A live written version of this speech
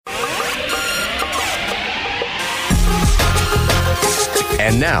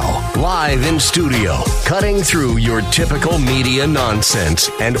And now, live in studio, cutting through your typical media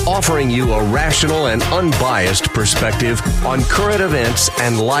nonsense and offering you a rational and unbiased perspective on current events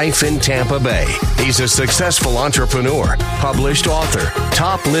and life in Tampa Bay. He's a successful entrepreneur, published author,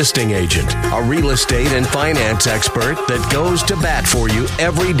 top listing agent, a real estate and finance expert that goes to bat for you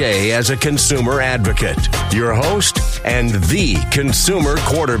every day as a consumer advocate. Your host and the consumer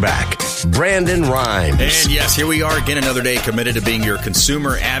quarterback, Brandon Rhymes. And yes, here we are again, another day committed to being your consumer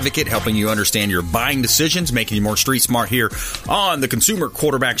advocate, helping you understand your buying decisions, making you more street smart here on the Consumer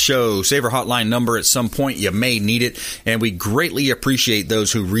Quarterback Show. Save our hotline number at some point. You may need it. And we greatly appreciate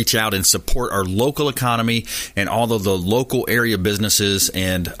those who reach out and support our local economy and all of the local area businesses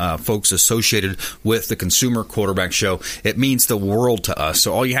and folks associated with the Consumer Quarterback Show. It means the world to us.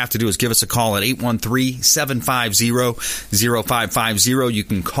 So all you have to do is give us a call at 813-750-0550. You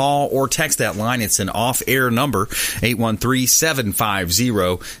can call or text that line. It's an off-air number, 813-750-0550.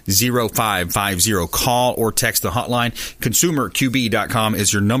 Call or text the hotline. ConsumerQB.com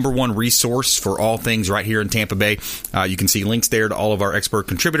is your number one resource for all things right here in Tampa Bay. You can see links there to all of our expert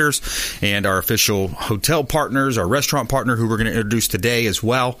contributors and our official hotel partners, our restaurant partner who we're going to introduce today as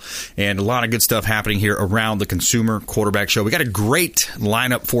well, and a lot of good stuff happening here around the Consumer Quarterback Show. We got a great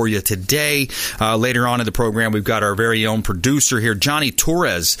lineup for you today. Later on in the program, we've got our very own producer here, Johnny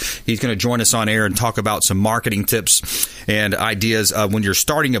Torres. He's going to join us on air and talk about some marketing tips and ideas when you're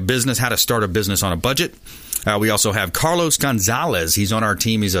starting a business, how to start a business on a budget. We also have Carlos Gonzalez. He's on our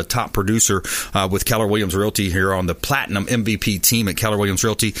team. He's a top producer with Keller Williams Realty here on the Platinum MVP team at Keller Williams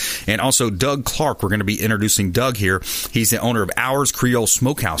Realty. And also Doug Clark. We're going to be introducing Doug here. He's the owner of Ours Creole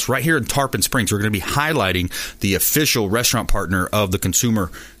Smokehouse right here in Tarpon Springs. We're going to be highlighting the official restaurant partner of the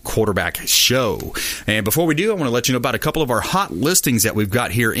Consumer Quarterback Show. And before we do, I want to let you know about a couple of our hot listings that we've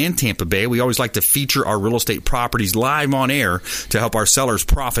got here in Tampa Bay. We always like to feature our real estate properties live on air to help our sellers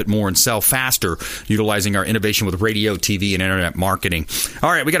profit more and sell faster, utilizing our innovation with radio, TV, and internet marketing.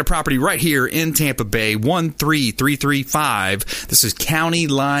 All right, we got a property right here in Tampa Bay, 13335. This is County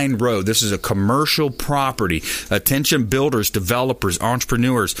Line Road. This is a commercial property. Attention builders, developers,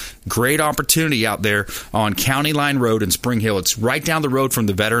 entrepreneurs. Great opportunity out there on County Line Road in Spring Hill. It's right down the road from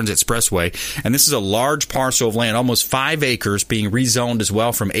the Veterans Expressway, and this is a large parcel of land, almost 5 acres, being rezoned as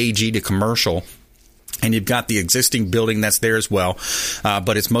well from AG to commercial. And you've got the existing building that's there as well,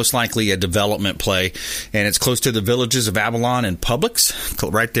 but it's most likely a development play, and it's close to the villages of Avalon and Publix,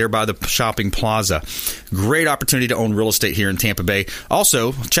 right there by the shopping plaza. Great opportunity to own real estate here in Tampa Bay.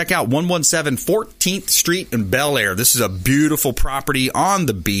 Also, check out 117 14th Street in Bel Air. This is a beautiful property on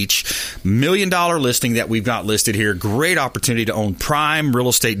the beach, $1 million listing that we've got listed here. Great opportunity to own prime real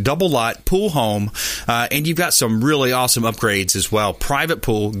estate, double lot, pool home, and you've got some really awesome upgrades as well. Private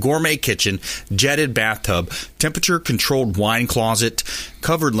pool, gourmet kitchen, jetted bathtub, temperature-controlled wine closet,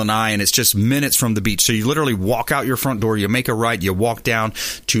 covered lanai, and it's just minutes from the beach. So you literally walk out your front door, you make a right, you walk down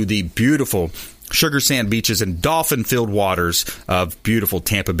to the beautiful sugar sand beaches and dolphin-filled waters of beautiful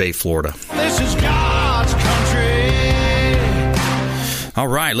Tampa Bay, Florida. This is God's country. All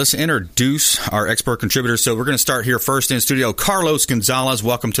right, let's introduce our expert contributors. So we're going to start here first in studio. Carlos Gonzalez,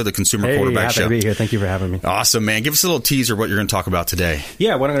 welcome to Consumer Quarterback Show. Happy to be here. Thank you for having me. Awesome, man. Give us a little teaser what you're going to talk about today.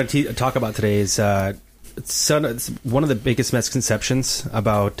 Yeah, what I'm going to talk about today is it's one of the biggest misconceptions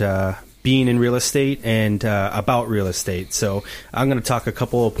about being in real estate and about real estate. So I'm going to talk a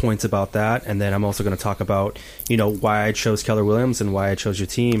couple of points about that, and then I'm also going to talk about, why I chose Keller Williams and why I chose your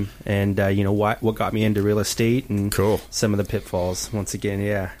team, and, what got me into real estate and some of the pitfalls. Once again,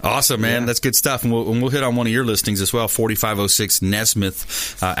 yeah. Awesome, man. Yeah. That's good stuff. And we'll hit on one of your listings as well, 4506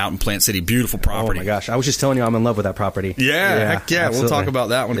 Nesmith out in Plant City. Beautiful property. Oh, my gosh. I was just telling you I'm in love with that property. Yeah, heck yeah. Absolutely. We'll talk about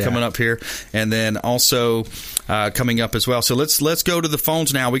that one coming up here. And then also coming up as well. So let's go to the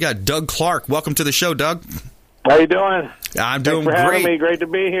phones now. We got Doug Clark. Welcome to the show, Doug. How you doing? I'm doing Thanks for great. Having me. Great to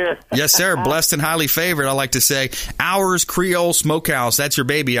be here. Yes, sir. Blessed and highly favored, I like to say. Ours Creole Smokehouse. That's your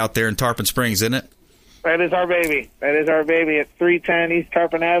baby out there in Tarpon Springs, isn't it? That is our baby. That is our baby at 310 East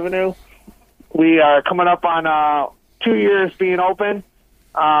Tarpon Avenue. We are coming up on 2 years being open.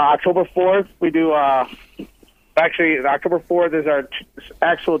 October 4th, we do... Actually, October 4th is our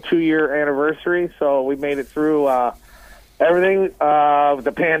actual 2-year anniversary, so we made it through everything,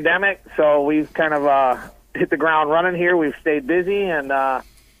 the pandemic, so we've kind of hit the ground running here. We've stayed busy, and a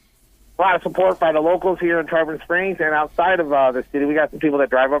lot of support by the locals here in Tarpon Springs and outside of the city. We got some people that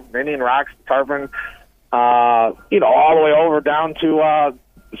drive up from Indian Rocks, Tarpon, all the way over down to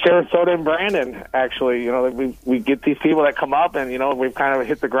Sarasota and Brandon, actually. We get these people that come up, and, we've kind of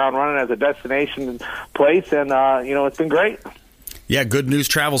hit the ground running as a destination place, and, it's been great. Yeah, good news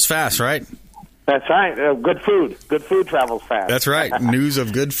travels fast, right? That's right. Good food. Good food travels fast. That's right. News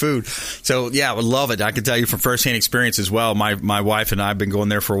of good food. So, yeah, I would love it. I can tell you from firsthand experience as well. My wife and I have been going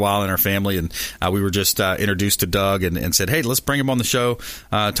there for a while in our family, and we were just introduced to Doug and said, hey, let's bring him on the show,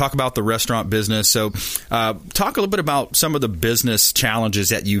 talk about the restaurant business. So talk a little bit about some of the business challenges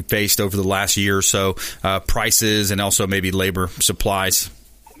that you faced over the last year or so, prices and also maybe labor supplies.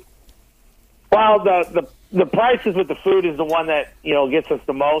 Well, the prices with the food is the one that, gets us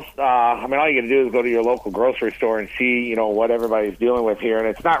the most. I mean, all you got to do is go to your local grocery store and see, what everybody's dealing with here. And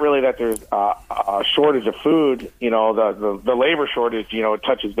it's not really that there's a shortage of food. The labor shortage, it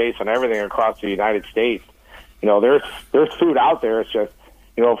touches base on everything across the United States. There's food out there. It's just,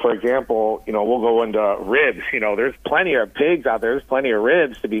 for example, we'll go into ribs. There's plenty of pigs out there. There's plenty of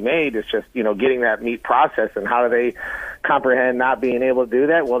ribs to be made. It's just, getting that meat processed. And how do they comprehend not being able to do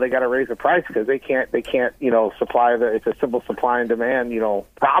that? Well, they got to raise the price because they can't, supply it's a simple supply and demand,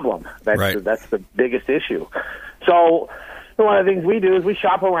 problem. That's the biggest issue. So one of the things we do is we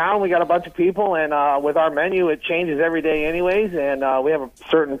shop around. We got a bunch of people, and with our menu, it changes every day anyways, and we have a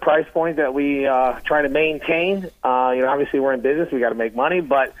certain price point that we try to maintain. Obviously we're in business. We got to make money,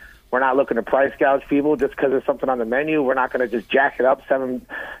 but we're not looking to price gouge people just because there's something on the menu. We're not going to just jack it up $7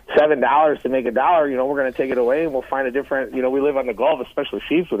 to make $1. We're going to take it away, and we'll find a different. We live on the Gulf, especially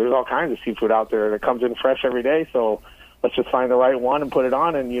seafood. There's all kinds of seafood out there that comes in fresh every day. So let's just find the right one and put it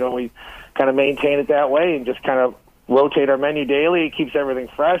on, and we kind of maintain it that way, and just kind of rotate our menu daily. It keeps everything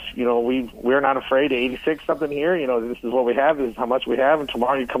fresh. We're not afraid to 86 something here. This is what we have. This is how much we have, and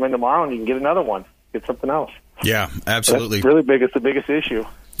tomorrow you come in tomorrow and you can get another one, get something else. Yeah, absolutely. That's really big. It's the biggest issue.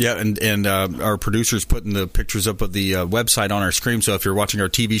 Yeah, and our producer's putting the pictures up of the website on our screen. So if you're watching our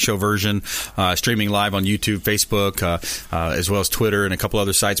TV show version, streaming live on YouTube, Facebook, as well as Twitter and a couple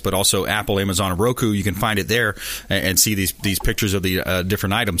other sites, but also Apple, Amazon, and Roku, you can find it there and see these pictures of the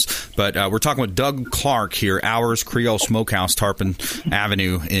different items. But we're talking with Doug Clark here, Ours Creole Smokehouse, Tarpon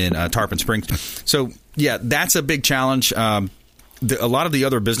Avenue in Tarpon Springs. So, yeah, that's a big challenge. A lot of the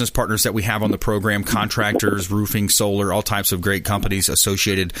other business partners that we have on the program, contractors, roofing, solar, all types of great companies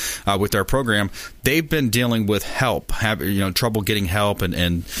associated with our program, they've been dealing with trouble getting help and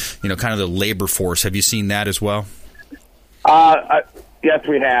kind of the labor force. Have you seen that as well? Yes,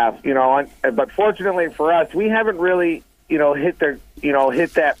 we have. But fortunately for us, we haven't really hit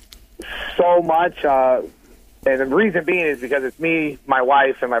that so much. And the reason being is because it's me, my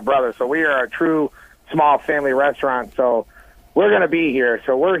wife, and my brother. So we are a true small family restaurant. So we're going to be here.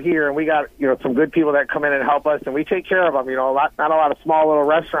 So we're here, and we got, some good people that come in and help us, and we take care of them. Not a lot of small little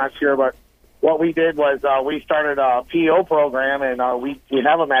restaurants here, but what we did was we started a PO program, and we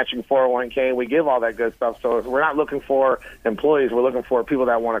have a matching 401k. We give all that good stuff. So we're not looking for employees. We're looking for people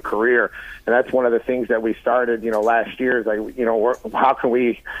that want a career. And that's one of the things that we started, last year is like, how can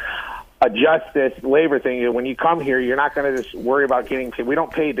we adjust this labor thing? When you come here, you're not going to just worry about getting paid. We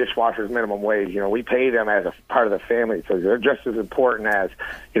don't pay dishwashers minimum wage. We pay them as a part of the family, so they're just as important as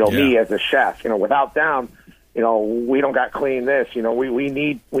me as a chef. Without them, we don't got clean this. We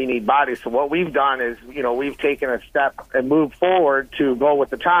need bodies. So what we've done is we've taken a step and moved forward to go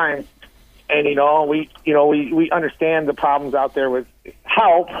with the times. And we understand the problems out there with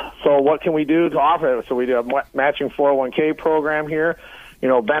help. So what can we do to offer it? So we do a matching 401k program here.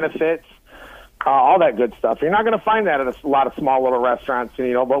 Benefits, all that good stuff. You're not going to find that at a lot of small little restaurants,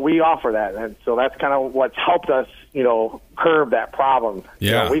 but we offer that. And so that's kind of what's helped us, curb that problem.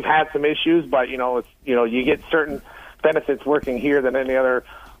 Yeah. We've had some issues, but, it's, you get certain benefits working here than any other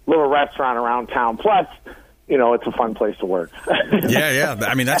little restaurant around town. Plus, it's a fun place to work. Yeah.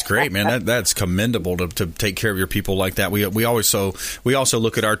 I mean, that's great, man. That's commendable to take care of your people like that. We also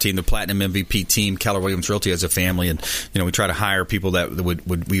look at our team, the Platinum MVP team, Keller Williams Realty, as a family, and we try to hire people that we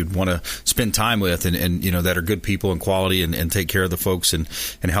would want to spend time with, and that are good people and quality, and take care of the folks and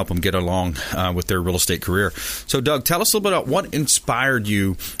help them get along with their real estate career. So, Doug, tell us a little bit about what inspired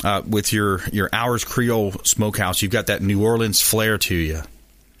you with your Ours Creole Smokehouse. You've got that New Orleans flair to you.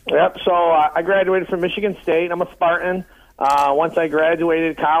 Yep. So I graduated from Michigan State. I'm a Spartan. Once I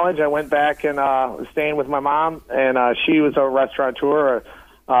graduated college, I went back and was staying with my mom, and she was a restaurateur,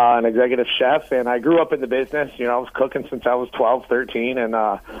 an executive chef, and I grew up in the business. I was cooking since I was 12, 13, and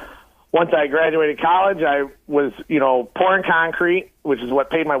once I graduated college, I was, pouring concrete, which is what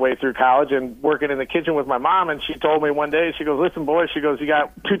paid my way through college, and working in the kitchen with my mom. And she told me one day, she goes, "Listen, boy," she goes, "you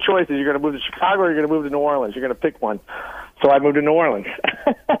got two choices. You're going to move to Chicago or you're going to move to New Orleans. You're going to pick one." So I moved to New Orleans.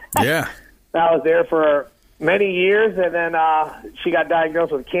 Yeah. I was there for many years, and then she got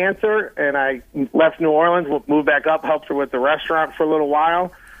diagnosed with cancer, and I left New Orleans, moved back up, helped her with the restaurant for a little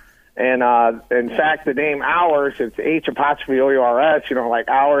while. And in fact, the name Hours, it's H''OURS, like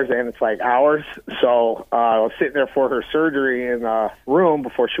hours, and it's like hours. So I was sitting there for her surgery in the room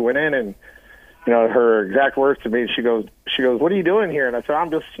before she went in, and her exact words to me, she goes, "What are you doing here?" And I said,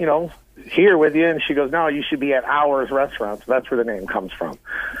 "I'm just, here with you." And she goes, "No, you should be at Hours Restaurant." So that's where the name comes from.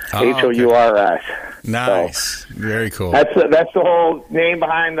 HOURS. Nice. So very cool. That's the whole name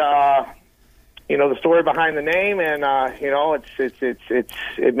behind the story behind the name, and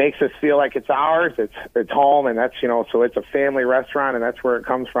it makes us feel like it's ours, it's home, and that's so it's a family restaurant, and that's where it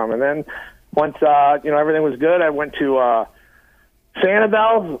comes from. And then once everything was good, I went to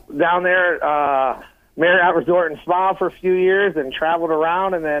Sanibel down there, Marriott Resort and Spa for a few years, and traveled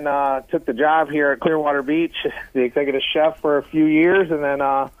around, and then took the job here at Clearwater Beach, the executive chef for a few years, and then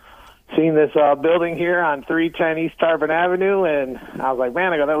seen this building here on 310 East Tarpon Avenue, and I was like,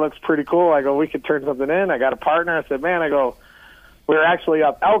 man, that looks pretty cool. I go, we could turn something in. I got a partner. I said, man, we were actually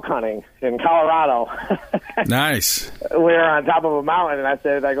up elk hunting in Colorado. Nice. We were on top of a mountain, and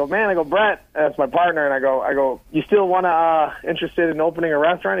I go, Brett, that's my partner, and I go, you still want to interested in opening a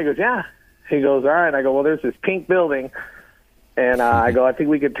restaurant? He goes, yeah. He goes, all right. I go, well, there's this pink building. And I go, I think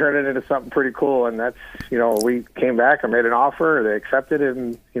we could turn it into something pretty cool. And that's, we came back and made an offer. They accepted it.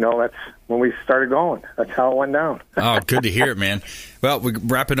 And, that's when we started going. That's how it went down. Oh, good to hear it, man. Well, we're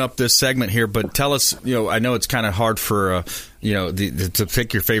wrapping up this segment here, but tell us, I know it's kind of hard for, to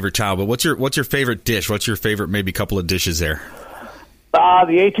pick your favorite child, but what's your favorite dish? What's your favorite, maybe couple of dishes there?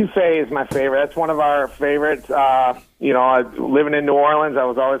 The etouffee is my favorite. That's one of our favorites. Living in New Orleans, that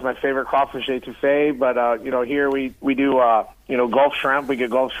was always my favorite crawfish etouffee. But, here we do, Gulf shrimp. We get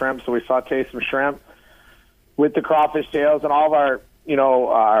Gulf shrimp, so we saute some shrimp with the crawfish tails, and all of our,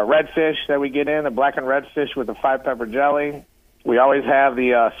 our redfish that we get in, the blackened redfish with the 5-pepper jelly. We always have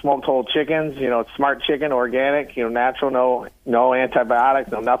the smoked whole chickens, it's smart chicken, organic, natural, no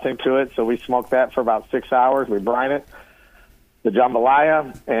antibiotics, no nothing to it. So we smoke that for about 6 hours. We brine it. The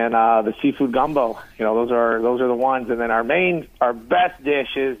jambalaya and the seafood gumbo, those are the ones. And then our best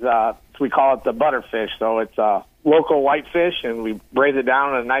dish is we call it the butterfish. So it's local whitefish, and we braise it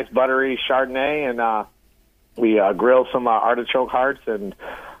down in a nice buttery Chardonnay, and we grill some artichoke hearts and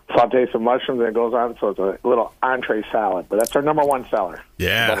saute some mushrooms, and it goes on. So it's a little entree salad. But that's our number one seller.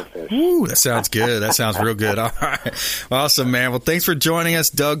 Yeah. Ooh, that sounds good. That sounds real good. All right. Awesome, man. Well, thanks for joining us.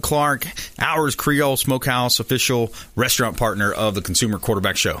 Doug Clark, Hours Creole Smokehouse, official restaurant partner of the Consumer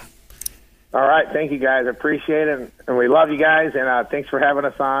Quarterback Show. All right. Thank you, guys. I appreciate it. And we love you guys. And thanks for having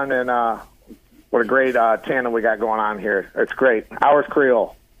us on. And what a great tandem we got going on here. It's great. Hours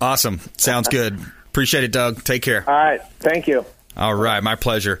Creole. Awesome. Sounds good. Appreciate it, Doug. Take care. All right. Thank you. All right, my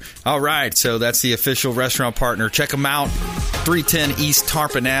pleasure. All right, so that's the official restaurant partner. Check them out, 310 East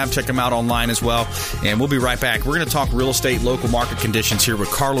Tarpon Ave. Check them out online as well. And we'll be right back. We're going to talk real estate, local market conditions here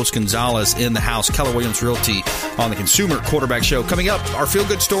with Carlos Gonzalez in the house, Keller Williams Realty on the Consumer Quarterback Show. Coming up, our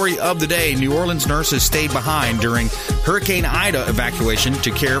feel-good story of the day. New Orleans nurses stayed behind during Hurricane Ida evacuation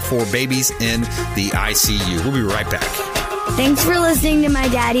to care for babies in the ICU. We'll be right back. Thanks for listening to My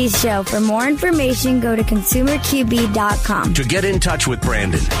Daddy's Show. For more information, go to ConsumerQB.com. To get in touch with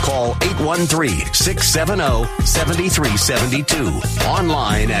Brandon, call 813-670-7372.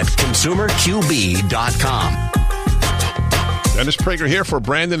 Online at ConsumerQB.com. Dennis Prager here for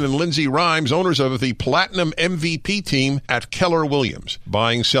Brandon and Lindsay Rhymes, owners of the Platinum MVP team at Keller Williams.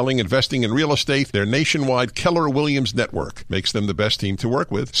 Buying, selling, investing in real estate, their nationwide Keller Williams network makes them the best team to work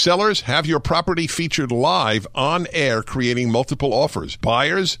with. Sellers, have your property featured live on air, creating multiple offers.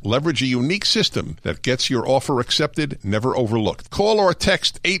 Buyers, leverage a unique system that gets your offer accepted, never overlooked. Call or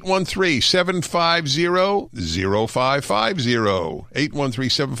text 813-750-0550,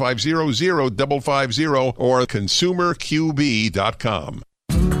 813-750-0550, or ConsumerQB.com.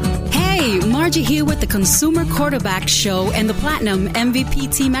 Hey, Margie here with the Consumer Quarterback Show and the Platinum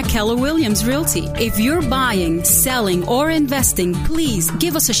MVP team at Keller Williams Realty. If you're buying, selling, or investing, please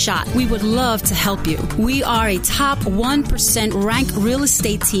give us a shot. We would love to help you. We are a top 1% ranked real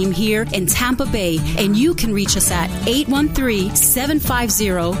estate team here in Tampa Bay, and you can reach us at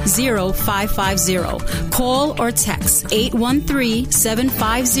 813-750-0550. Call or text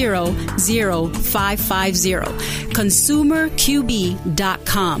 813-750-0550.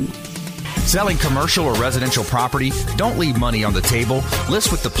 ConsumerQB.com. Selling commercial or residential property? Don't leave money on the table.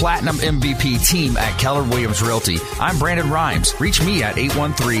 List with the Platinum MVP team at Keller Williams Realty. I'm Brandon Rhymes. Reach me at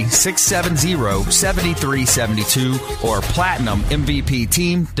 813-670-7372 or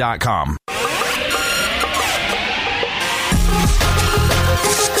PlatinumMVPteam.com.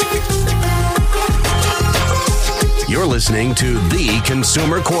 You're listening to the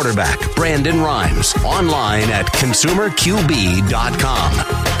consumer quarterback, Brandon Rhymes, online at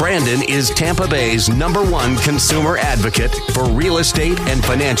consumerqb.com. Brandon is Tampa Bay's #1 consumer advocate for real estate and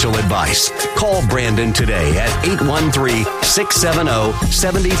financial advice. Call Brandon today at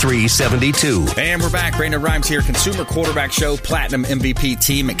 813-670-7372. And we're back. Brandon Rhymes here, Consumer Quarterback Show, Platinum MVP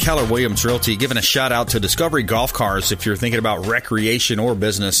team at Keller Williams Realty. Giving a shout out to Discovery Golf Cars if you're thinking about recreation or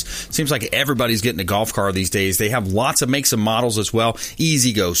business. Seems like everybody's getting a golf car these days. They have lots of makes and models as well.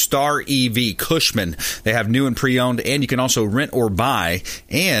 Easy Go, Star EV, Cushman. They have new and pre-owned, and you can also rent or buy.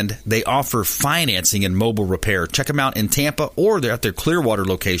 And they offer financing and mobile repair. Check them out in Tampa, or they're at their Clearwater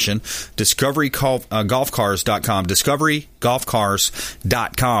location, discoverygolfcars.com,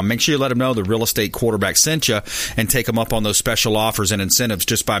 discoverygolfcars.com. Make sure you let them know the real estate quarterback sent you and take them up on those special offers and incentives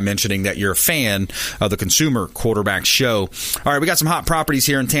just by mentioning that you're a fan of the Consumer Quarterback Show. All right, we got some hot properties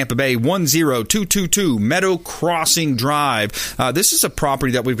here in Tampa Bay. 10222 Meadow Crossing Drive. This is a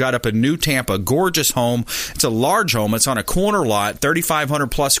property that we've got up in New Tampa. Gorgeous home. It's a large home. It's on a corner lot, 3,500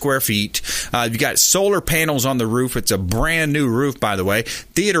 plus square feet. You've got solar panels on the roof. It's a brand new roof, by the way.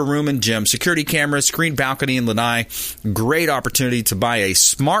 Theater room and gym, security cameras, screened balcony and lanai. Great opportunity to buy a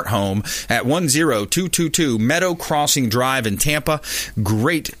smart home at 10222 Meadow Crossing Drive in Tampa.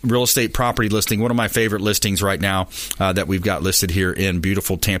 Great real estate property listing. One of my favorite listings right now that we've got listed here in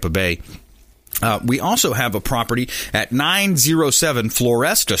beautiful Tampa Bay. We also have a property at 907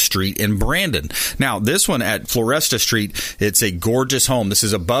 Floresta Street in Brandon. Now, this one at Floresta Street, it's a gorgeous home. This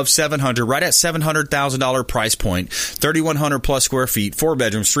is above $700,000, right at $700,000 price point, 3,100 plus square feet, 4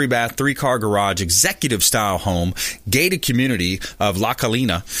 bedrooms, 3 bath, 3-car garage, executive style home, gated community of La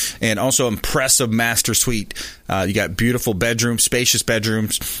Colina, and also impressive master suite. You got beautiful bedrooms, spacious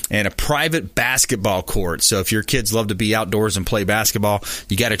bedrooms, and a private basketball court. So if your kids love to be outdoors and play basketball,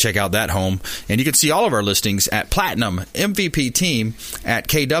 you got to check out that home. And you can see all of our listings at Platinum MVP Team at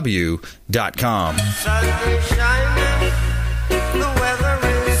KW.com.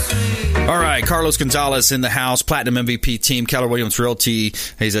 All right, Carlos Gonzalez in the house, Platinum MVP Team, Keller Williams Realty.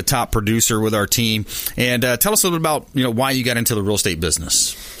 He's a top producer with our team. And tell us a little bit about why you got into the real estate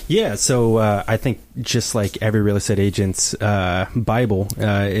business. Yeah, so I think just like every real estate agent's Bible,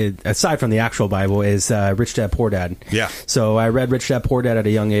 aside from the actual Bible, is Rich Dad Poor Dad. Yeah. So I read Rich Dad Poor Dad at a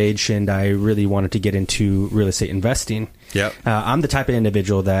young age, and I really wanted to get into real estate investing. Yep. I'm the type of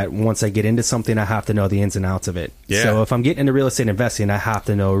individual that once I get into something, I have to know the ins and outs of it. Yeah. So if I'm getting into real estate investing, I have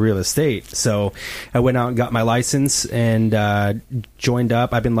to know real estate. So I went out and got my license and joined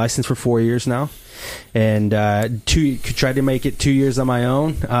up. I've been licensed for 4 years now. And tried to make it 2 years on my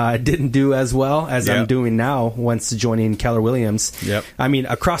own. Didn't do as well as I'm doing now once joining Keller Williams. Yep. I mean,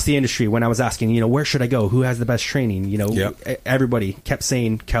 across the industry, when I was asking, where should I go? Who has the best training? Everybody kept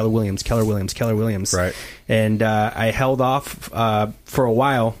saying Keller Williams, Keller Williams, Keller Williams. Right. And I held off for a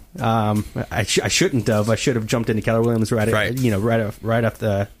while. I shouldn't have. I should have jumped into Keller Williams right off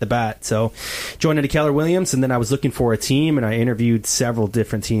the bat. So joined into Keller Williams, and then I was looking for a team, and I interviewed several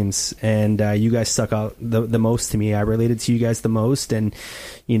different teams, and you guys stuck out the most to me. I related to you guys the most, and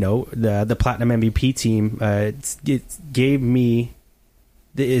the Platinum MVP team it's giving me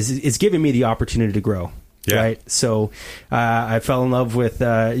the opportunity to grow. Yeah. Right. So I fell in love with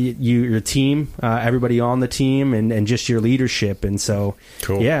your team, everybody on the team, and just your leadership. And so,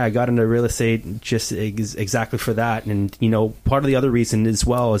 cool. Yeah, I got into real estate just exactly for that. And, part of the other reason as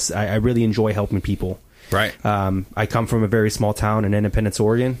well is I really enjoy helping people. Right. I come from a very small town in Independence,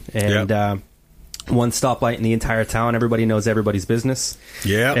 Oregon. And one stoplight in the entire town. Everybody knows everybody's business.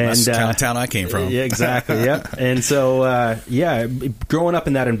 Yeah, that's the kind of town I came from. Yeah, exactly. Yeah, and so growing up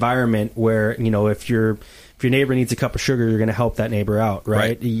in that environment where if your neighbor needs a cup of sugar, you're going to help that neighbor out,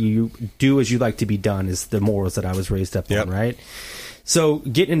 right? You do as you like to be done is the morals that I was raised up on, right? So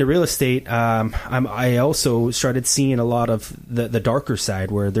getting into real estate, I also started seeing a lot of the darker side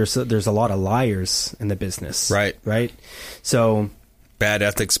where there's a lot of liars in the business, right? So. Bad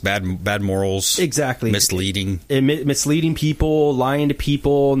ethics, bad morals. Exactly. Misleading. Misleading people, lying to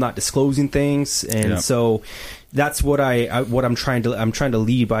people, not disclosing things. And so that's what I'm trying to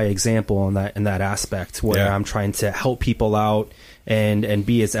lead by example in that aspect where I'm trying to help people out and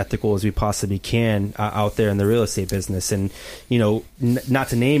be as ethical as we possibly can out there in the real estate business. And not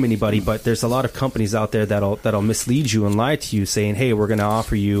to name anybody, but there's a lot of companies out there that'll mislead you and lie to you, saying, "Hey, we're going to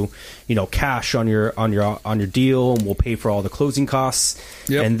offer you, cash on your deal, and we'll pay for all the closing costs."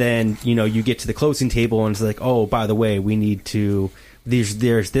 Yep. And then you get to the closing table, and it's like, "Oh, by the way, we need to."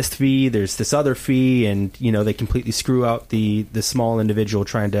 There's this fee, there's this other fee, and they completely screw out the small individual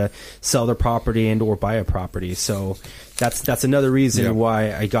trying to sell their property and or buy a property. So that's another reason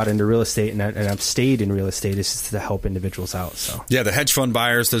why I got into real estate and I've stayed in real estate is just to help individuals out. So yeah, the hedge fund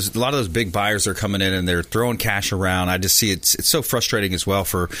buyers, there's a lot of those big buyers are coming in and they're throwing cash around. I just see it's so frustrating as well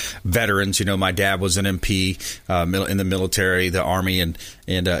for veterans. You know, my dad was an MP in the military, the Army, and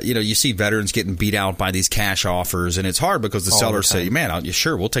you know, you see veterans getting beat out by these cash offers, and it's hard because the sellers say, man,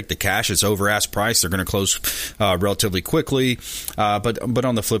 sure, we'll take the cash. It's over ask price. They're going to close relatively quickly. But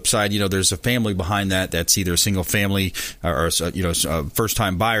on the flip side, you know, there's a family behind that's either a single family or a first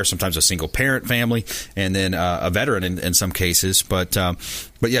time buyer, sometimes a single parent family, and then a veteran in some cases. But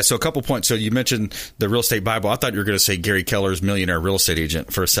yeah, so a couple points. So you mentioned the Real Estate Bible. I thought you were going to say Gary Keller's Millionaire Real Estate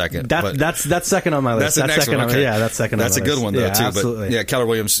Agent for a second. That's second on my list. That's the next one. Okay. Yeah, that's second on my list. That's a good one, though, too. Absolutely. But yeah, Keller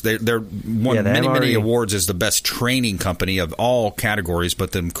Williams, they're won many awards as the best training company of all categories.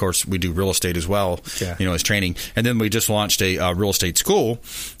 But then, of course, we do real estate as well, you know, as training. And then we just launched a real estate school.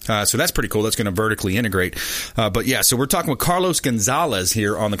 So that's pretty cool. That's going to vertically integrate. But yeah, so we're talking with Carlos Gonzalez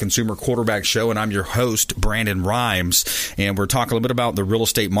here on the Consumer Quarterback Show, and I'm your host, Brandon Rhymes. And we're talking a little bit about the real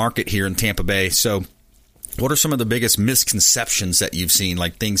estate market here in Tampa Bay. So what are some of the biggest misconceptions that you've seen,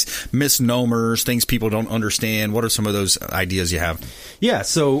 like misnomers, things people don't understand? What are some of those ideas you have? Yeah,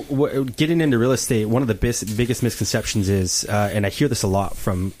 so getting into real estate, one of the biggest misconceptions is, and I hear this a lot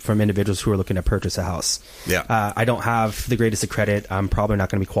from individuals who are looking to purchase a house. Yeah, I don't have the greatest of credit. I'm probably not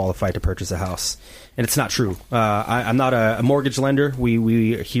going to be qualified to purchase a house. And it's not true. I'm not a mortgage lender.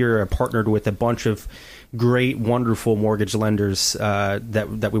 We here are partnered with a bunch of great, wonderful mortgage lenders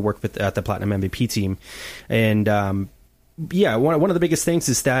that we work with at the Platinum MVP team. And yeah, one of the biggest things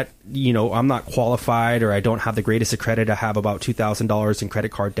is that, you know, I'm not qualified or I don't have the greatest of credit. I have about $2,000 in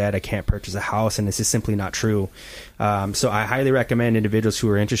credit card debt. I can't purchase a house, and this is simply not true. So I highly recommend individuals who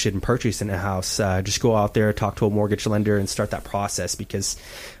are interested in purchasing a house, just go out there, talk to a mortgage lender, and start that process because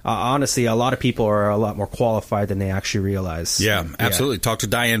honestly, a lot of people are a lot more qualified than they actually realize. Yeah, absolutely. Talk to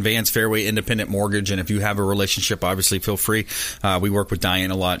Diane Vance, Fairway Independent Mortgage, and if you have a relationship, obviously feel free. We work with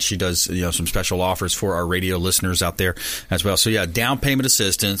Diane a lot. She does, you know, some special offers for our radio listeners out there as well. So yeah, down payment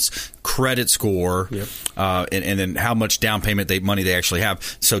assistance, credit score, and then how much down payment money they actually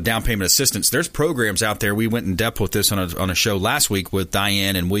have. So down payment assistance, there's programs out there. We went in depth with this on a show last week with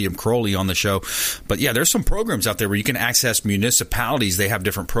Diane and William Crowley on the show. But yeah, there's some programs out there where you can access municipalities. They have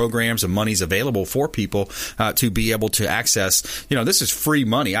different programs and money's available for people to be able to access. You know, this is free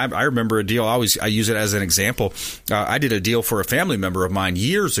money. I remember a deal. I use it as an example. I did a deal for a family member of mine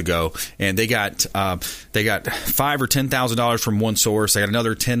years ago, and they got $5,000 or $10,000 from one source. They got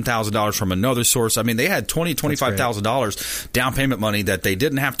another $10,000 from another source. I mean, they had $25,000 down payment money that they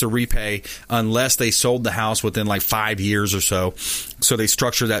didn't have to repay unless they sold the house within like 5 years or so. So they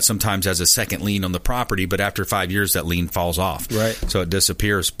structure that sometimes as a second lien on the property, but after 5 years, that lien falls off. Right. So it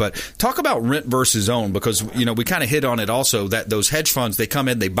disappears. But talk about rent versus own, because, you know, we kind of hit on it also that those hedge funds, they come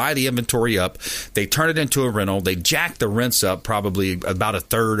in, they buy the inventory up, they turn it into a rental, they jack the rents up probably about a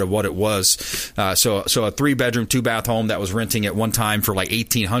third of what it was. So a 3-bedroom, 2-bath home that was renting at one time for like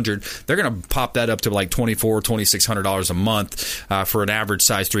 $1,800, they're going to pop that up to like $2,400, $2,600 a month for an average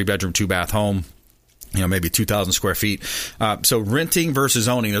size 3-bedroom, 2-bath home. You know, maybe 2,000 square feet. So renting versus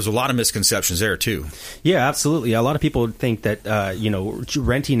owning, there's a lot of misconceptions there too. Yeah, absolutely. A lot of people think that, you know,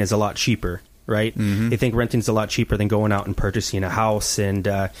 renting is a lot cheaper. Right? Mm-hmm. They think renting is a lot cheaper than going out and purchasing a house. And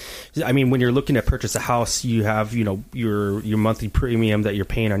I mean, when you're looking to purchase a house, you have, you know, your monthly premium that you're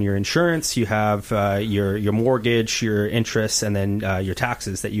paying on your insurance. You have your mortgage, your interest, and then your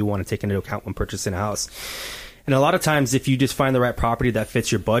taxes that you want to take into account when purchasing a house. And a lot of times, if you just find the right property that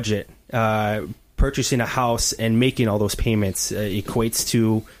fits your budget, purchasing a house and making all those payments equates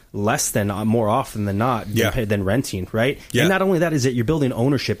to less than more often than not than renting, right? Yeah. And not only that is it you're building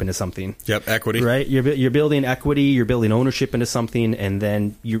ownership into something. Yep, equity. Right? You're building equity, you're building ownership into something, and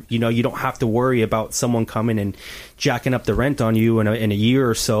then you don't have to worry about someone coming and jacking up the rent on you in a year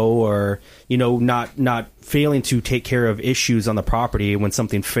or so, or not failing to take care of issues on the property when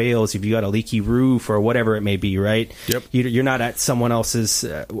something fails, if you got a leaky roof or whatever it may be, right? Yep. You're not at someone else's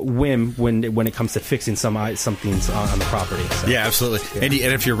whim when it comes to fixing some things on the property. So. Yeah, absolutely. Yeah.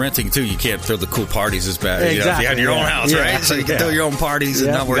 And if you're renting too, you can't throw the cool parties as bad. Exactly. You know, if you had your own house, right? So you can throw your own parties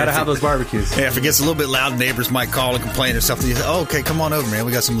and not worry. You got to have those barbecues. Yeah, if it gets a little bit loud, neighbors might call and complain or something. You say, "Oh, okay, come on over, man.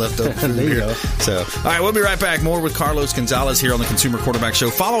 We got some leftover food there you here." Go. So, all right, we'll be right back. More with Carlos Gonzalez here on the Consumer Quarterback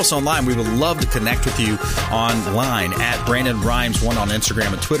Show. Follow us online. We would love to connect with you online at Brandon Rhymes 1 on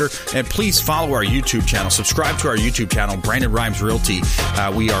Instagram and Twitter. And please follow our YouTube channel. Subscribe to our YouTube channel, Brandon Rhymes Realty.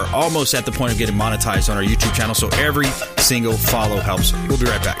 We are almost at the point of getting monetized on our YouTube channel, so every single follow helps. We'll be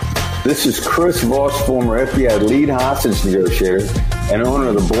right back. This is Chris Voss, former FBI lead hostage negotiator and owner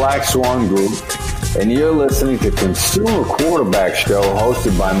of the Black Swan Group. and you're listening to Consumer Quarterback Show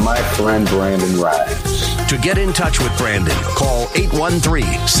hosted by my friend Brandon Rhymes. To get in touch with Brandon, call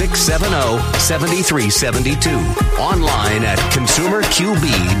 813-670-7372. Online at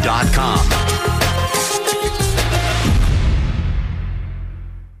ConsumerQB.com.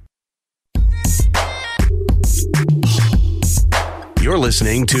 You're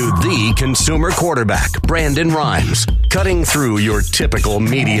listening to the Consumer Quarterback, Brandon Rhymes, cutting through your typical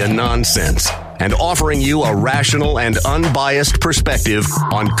media nonsense and offering you a rational and unbiased perspective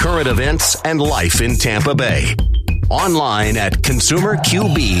on current events and life in Tampa Bay. Online at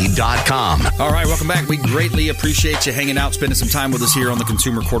ConsumerQB.com. All right, welcome back. We greatly appreciate you hanging out, spending some time with us here on the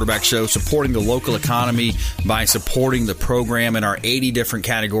Consumer Quarterback Show, supporting the local economy by supporting the program in our 80 different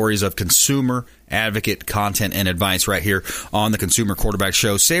categories of consumer advocate content and advice right here on the Consumer Quarterback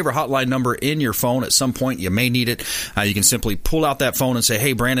Show. Save our hotline number in your phone. At some point, you may need it. You can simply pull out that phone and say,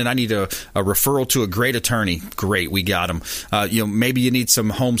 "Hey, Brandon, I need a referral to a great attorney." Great, we got them. Maybe you need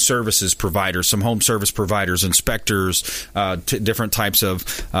some home services providers, inspectors, different types of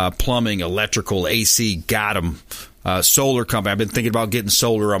plumbing, electrical, AC. Got them. Solar company. I've been thinking about getting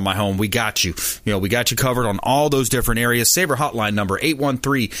solar on my home. We got you. We got you covered on all those different areas. Save our hotline number,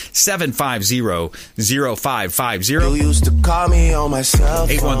 813-750-0550. You used to call me on my cell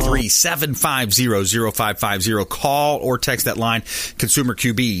phone. 813-750-0550. Call or text that line,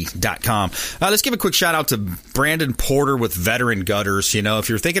 ConsumerQB.com. Let's give a quick shout out to Brandon Porter with Veteran Gutters. If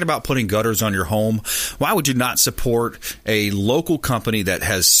you're thinking about putting gutters on your home, why would you not support a local company that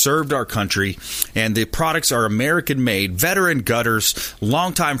has served our country and the products are American made? Veteran Gutters,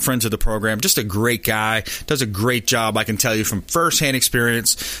 longtime friends of the program, just a great guy, does a great job. I can tell you from firsthand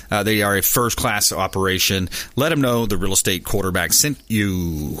experience, they are a first-class operation. Let them know the real estate quarterback sent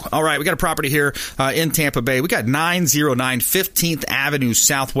you. All right, we got a property here in Tampa Bay. We got 909 15th Avenue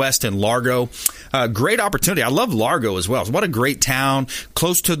Southwest in Largo. Great opportunity. I love Largo as well. What a great town,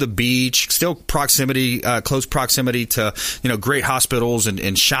 close to the beach, still close proximity to great hospitals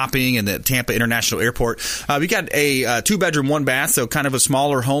and shopping and the Tampa International Airport. We got a 2-bedroom, 1-bath, so kind of a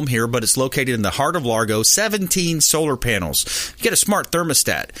smaller home here, but it's located in the heart of Largo. 17 solar panels. You get a smart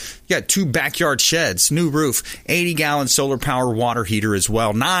thermostat. You got 2 backyard sheds, new roof, 80-gallon solar power water heater as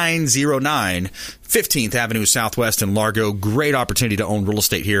well. 909 15th Avenue Southwest in Largo. Great opportunity to own real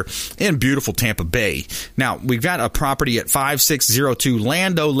estate here in beautiful Tampa Bay. Now, we've got a property at 5602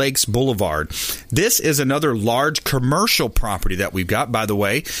 Lando Lakes Boulevard. This is another large commercial property that we've got. By the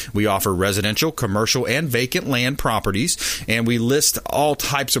way, we offer residential, commercial, and vacant land properties, and we list all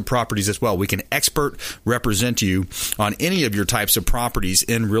types of properties as well. We can expert represent you on any of your types of properties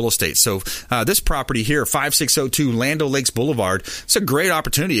in real estate. So this property here, 5602 Lando Lakes Boulevard, it's a great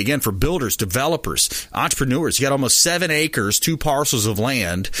opportunity, again, for builders, developers, entrepreneurs. You got almost 7 acres, 2 parcels of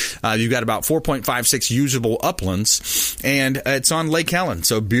land. You've got about 4.56 usable uplands, and it's on Lake Helen.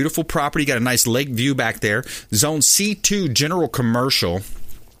 So beautiful property. You got a nice lake view back there. Zone C2 general commercial.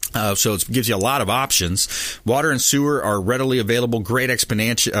 So it gives you a lot of options. Water and sewer are readily available. Great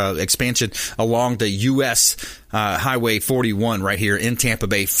expansion along the U.S. Highway 41 right here in Tampa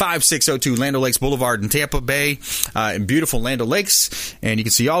Bay. 5602 Lando Lakes Boulevard in Tampa Bay, in beautiful Lando Lakes. And you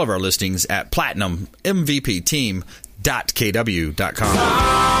can see all of our listings at PlatinumMVPTeam.kw.com.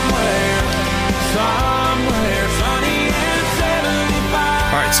 Somewhere sunny and 75.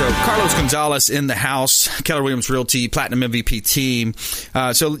 All right, so Carlos Gonzalez in the house, Keller Williams Realty, Platinum MVP Team.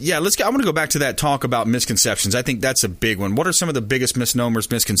 I want to go back to that talk about misconceptions. I think that's a big one. What are some of the biggest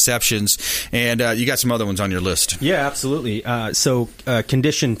misnomers, misconceptions? And you got some other ones on your list. Yeah, absolutely.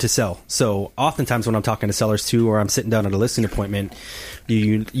 Condition to sell. So oftentimes when I'm talking to sellers too, or I'm sitting down at a listing appointment,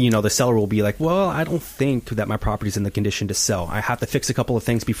 the seller will be like, well, I don't think that my property's in the condition to sell. I have to fix a couple of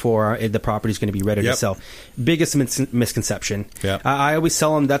things before the property's going to be ready to sell. Biggest misconception. Yep. I always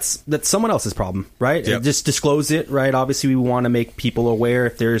tell them that's someone else's problem, right? Yep. Just disclose it, right? Obviously, we want to make people aware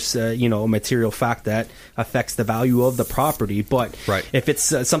if there's a material fact that affects the value of the property. But if it's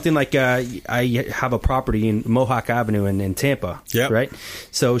something like I have a property in Mohawk Avenue in Tampa, right?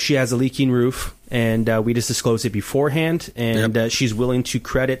 So she has a leaking roof. And we just disclosed it beforehand, and she's willing to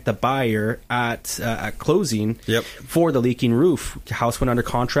credit the buyer at closing for the leaking roof. The house went under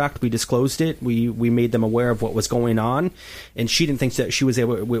contract. We disclosed it. We made them aware of what was going on, and she didn't think that she was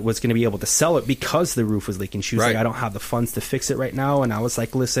going to be able to sell it because the roof was leaking. She was like, I don't have the funds to fix it right now. And I was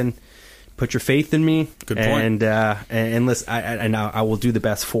like, listen, put your faith in me. Good point. And listen, I will do the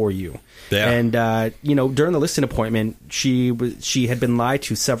best for you. Yeah. And during the listing appointment, she had been lied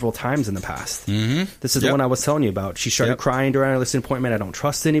to several times in the past. Mm-hmm. This is the one I was telling you about. She started crying during our listing appointment. I don't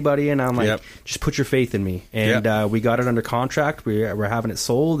trust anybody, and I'm like, just put your faith in me. And we got it under contract. We're having it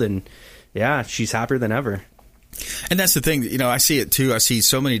sold, and yeah, she's happier than ever. And that's the thing, I see it too. I see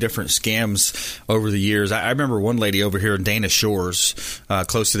so many different scams over the years. I remember one lady over here in Dana Shores,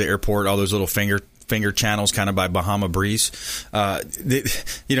 close to the airport, all those little finger channels kind of by Bahama Breeze.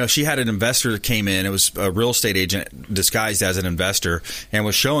 She had an investor that came in. It was a real estate agent disguised as an investor and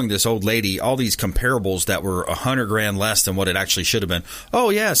was showing this old lady all these comparables that were $100,000 less than what it actually should have been. Oh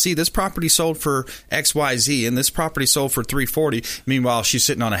yeah, see, this property sold for XYZ and this property sold for $340. Meanwhile, she's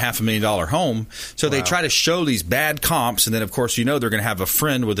sitting on a $500,000 home. So they try to show these bad comps, and then of course they're going to have a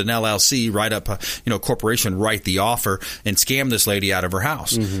friend with an LLC write up a corporation write the offer and scam this lady out of her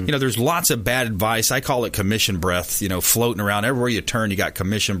house. Mm-hmm. There's lots of bad advice. I call it commission breath, floating around. Everywhere you turn, you got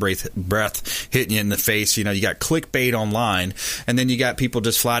commission breath hitting you in the face. You got clickbait online, and then you got people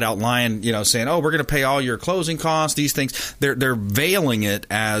just flat out lying, saying, oh, we're going to pay all your closing costs, these things. They're veiling it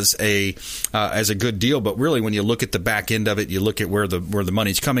as a good deal, but really when you look at the back end of it, you look at where the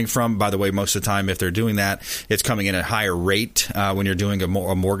money's coming from. By the way, most of the time, if they're doing that, it's coming in at a higher rate when you're doing a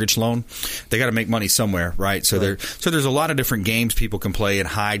mortgage loan. They got to make money somewhere, right? So there's a lot of different games people can play and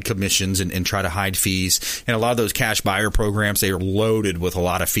hide commissions and try to hide fees. And a lot of those cash buyer programs, they are loaded with a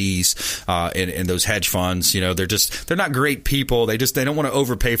lot of fees in those hedge funds. They're not great people. They don't want to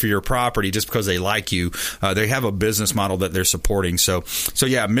overpay for your property just because they like you. They have a business model that they're supporting. So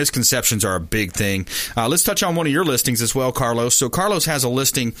yeah, misconceptions are a big thing. Let's touch on one of your listings as well, Carlos. So Carlos has a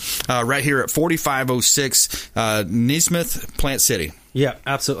listing right here at 4506 Nesmith, Plant City. Yeah,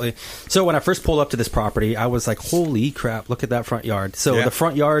 absolutely. So when I first pulled up to this property, I was like, holy crap, look at that front yard. So the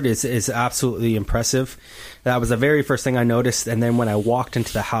front yard is absolutely impressive. That was the very first thing I noticed. And then when I walked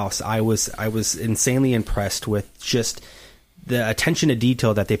into the house, I was insanely impressed with just the attention to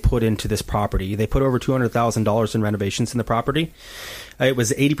detail that they put into this property. They put over $200,000 in renovations in the property. It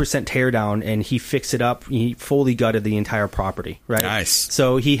was 80% tear down, and he fixed it up. He fully gutted the entire property, right? Nice.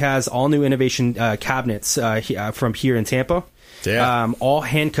 So he has all new innovation cabinets from here in Tampa. Yeah. All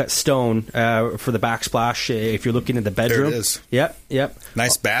hand-cut stone for the backsplash if you're looking at the bedroom. There it is. Yep.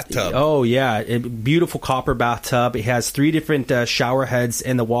 Nice bathtub. Oh, yeah. Beautiful copper bathtub. It has 3 different shower heads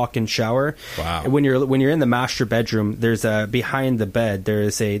in the walk-in shower. Wow. When you're in the master bedroom, there's behind the bed, there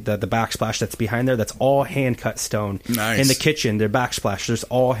is the backsplash that's behind there. That's all hand-cut stone. Nice. In the kitchen, their backsplash, there's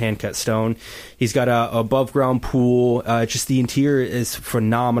all hand-cut stone. He's got a above-ground pool. Just the interior is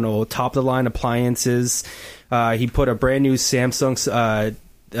phenomenal. Top-of-the-line appliances. He put a brand new Samsung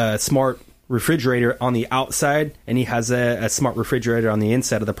smart refrigerator on the outside, and he has a smart refrigerator on the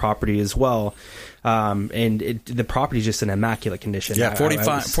inside of the property as well. The property is just in immaculate condition. Yeah,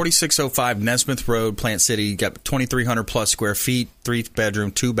 4605 Nesmith Road, Plant City. You got 2,300 plus square feet,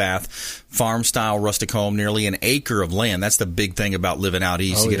 3-bedroom, 2-bath, farm style rustic home, nearly an acre of land. That's the big thing about living out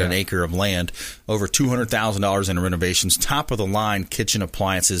east. You get an acre of land, over $200,000 in renovations, top of the line kitchen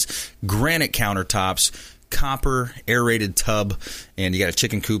appliances, granite countertops, copper aerated tub, and you got a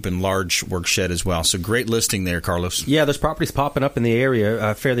chicken coop and large work shed as well. So great listing there, Carlos. Yeah, there's properties popping up in the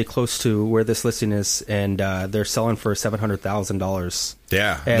area fairly close to where this listing is, and they're selling for $700,000.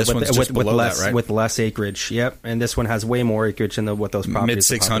 Yeah, this one's just below that, right? With less acreage. Yep, and this one has way more acreage than what those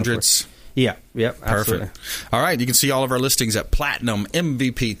properties mid-600s. Yeah, absolutely. Perfect. All right, you can see all of our listings at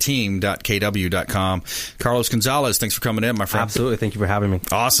platinummvpteam.kw.com. Carlos Gonzalez, thanks for coming in, my friend. Absolutely, thank you for having me.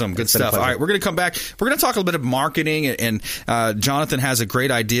 Awesome, good stuff. All right, we're going to come back. We're going to talk a little bit of marketing, and Jonathan has a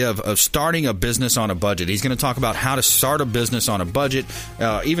great idea of starting a business on a budget. He's going to talk about how to start a business on a budget,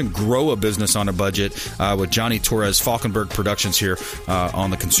 even grow a business on a budget with Johnny Torres, Falkenberg Productions here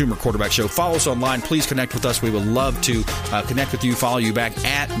on the Consumer Quarterback Show. Follow us online. Please connect with us. We would love to connect with you, follow you back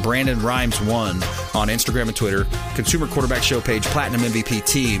at Brandon Ryan 1 on Instagram and Twitter, Consumer Quarterback Show page, Platinum MVP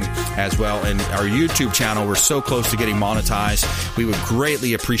Team as well, and our YouTube channel. We're so close to getting monetized. We would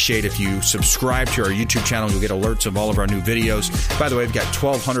greatly appreciate if you subscribe to our YouTube channel. You'll get alerts of all of our new videos. By the way, we've got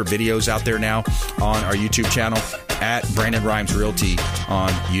 1,200 videos out there now on our YouTube channel at Brandon Rhymes Realty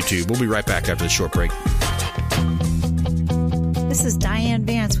on YouTube. We'll be right back after the short break. This is Diane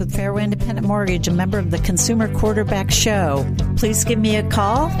Vance with Fairway Independent Mortgage, a member of the Consumer Quarterback Show. Please give me a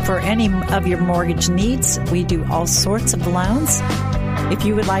call for any of your mortgage needs. We do all sorts of loans. If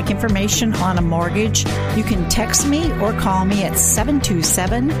you would like information on a mortgage, you can text me or call me at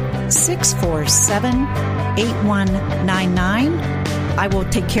 727-647-8199. I will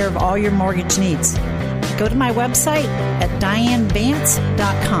take care of all your mortgage needs. Go to my website at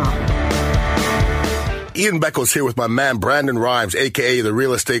dianevance.com. Ian Beckles here with my man, Brandon Rhymes, a.k.a. the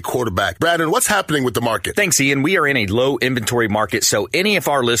real estate quarterback. Brandon, what's happening with the market? Thanks, Ian. We are in a low inventory market, so any of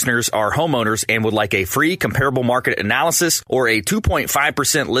our listeners are homeowners and would like a free comparable market analysis or a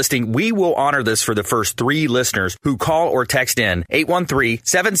 2.5% listing, we will honor this for the first 3 listeners who call or text in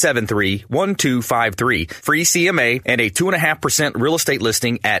 813-773-1253. Free CMA and a 2.5% real estate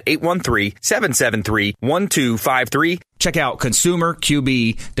listing at 813-773-1253. Check out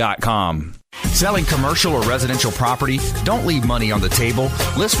ConsumerQB.com. Selling commercial or residential property? Don't leave money on the table.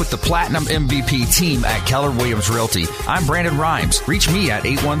 List with the Platinum MVP team at Keller Williams Realty. I'm Brandon Rhymes. Reach me at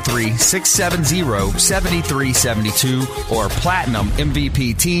 813-670-7372 or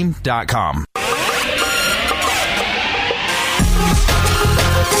PlatinumMVPteam.com.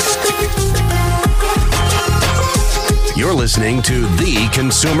 You're listening to The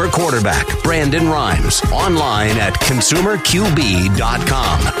Consumer Quarterback, Brandon Rhymes, online at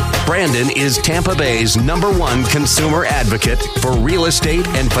ConsumerQB.com. Brandon is Tampa Bay's #1 consumer advocate for real estate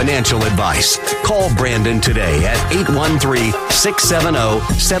and financial advice. Call Brandon today at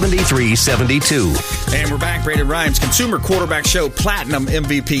 813-670-7372. And we're back, Brandon Rhymes, Consumer Quarterback Show, Platinum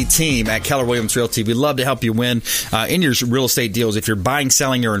MVP team at Keller Williams Realty. We'd love to help you win in your real estate deals. If you're buying,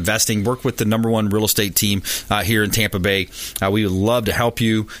 selling, or investing, work with the #1 real estate team here in Tampa Bay. We would love to help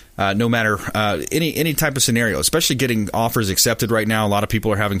you. No matter any type of scenario, especially getting offers accepted right now. A lot of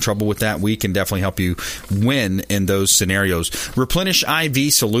people are having trouble with that. We can definitely help you win in those scenarios. Replenish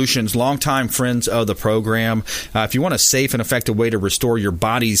IV Solutions, longtime friends of the program. If you want a safe and effective way to restore your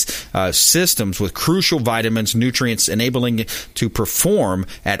body's systems with crucial vitamins, nutrients, enabling it to perform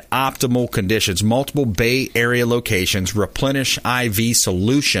at optimal conditions. Multiple Bay Area locations, Replenish IV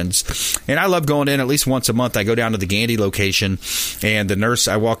Solutions. And I love going in at least once a month. I go down to the Gandy location, and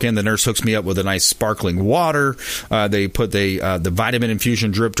I walk in, the nurse hooks me up with a nice sparkling water. They put the vitamin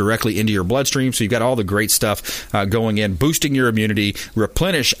infusion drip directly into your bloodstream, so you've got all the great stuff going in, boosting your immunity.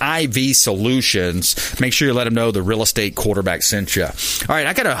 Replenish IV Solutions. Make sure you let them know the real estate quarterback sent you. All right,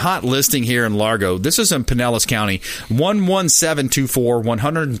 I got a hot listing here in Largo. This is in Pinellas County, 11724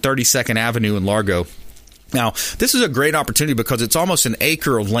 132nd Avenue in Largo. Now, this is a great opportunity because it's almost an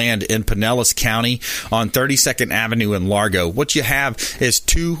acre of land in Pinellas County on 32nd Avenue in Largo. What you have is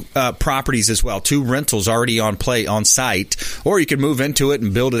 2 properties as well, 2 rentals already on site, or you can move into it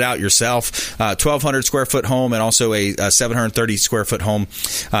and build it out yourself. 1,200 square foot home and also a 730 square foot home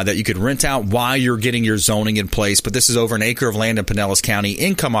that you could rent out while you're getting your zoning in place. But this is over an acre of land in Pinellas County,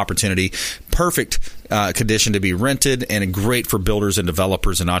 income opportunity, perfect condition to be rented, and great for builders and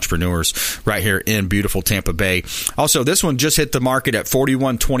developers and entrepreneurs right here in beautiful Tampa Bay. Also, this one just hit the market at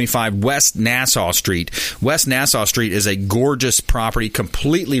 4125 West Nassau Street. West Nassau Street is a gorgeous property,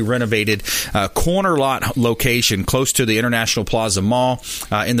 completely renovated, corner lot location close to the International Plaza Mall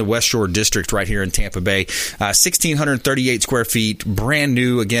in the West Shore District right here in Tampa Bay. 1,638 square feet, brand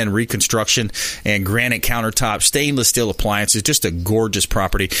new, again, reconstruction and granite countertop, stainless steel appliances, just a gorgeous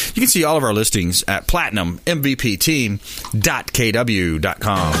property. You can see all of our listings at PlatinumMVPteam.kw.com.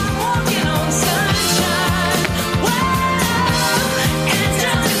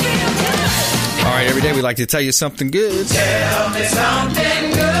 All right, every day we like to tell you something good. Tell me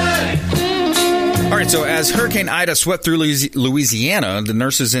something good. All right, so as Hurricane Ida swept through Louisiana, the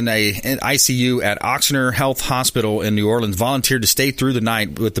nurses in an ICU at Ochsner Health Hospital in New Orleans volunteered to stay through the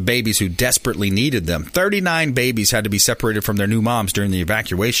night with the babies who desperately needed them. 39 babies had to be separated from their new moms during the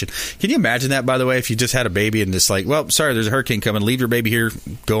evacuation. Can you imagine that, by the way, if you just had a baby and just like, well, sorry, there's a hurricane coming, leave your baby here,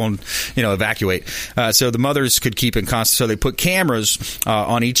 go and, evacuate. So the mothers could keep in constant, so they put cameras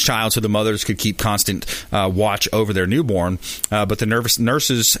on each child so the mothers could keep constant watch over their newborn. But the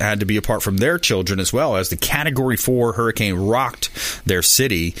nurses had to be apart from their children as well, as the Category 4 hurricane rocked their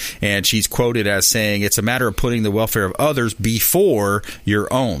city. And she's quoted as saying, "It's a matter of putting the welfare of others before your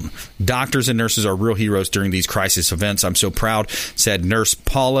own. Doctors and nurses are real heroes during these crisis events. I'm so proud," said Nurse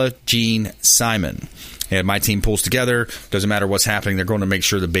Paula Jean Simon. And my team pulls together. Doesn't matter what's happening. They're going to make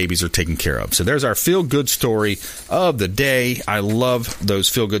sure the babies are taken care of. So there's our feel-good story of the day. I love those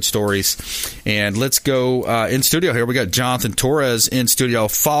feel-good stories. And let's go in studio here. We got Jonathan Torres in studio,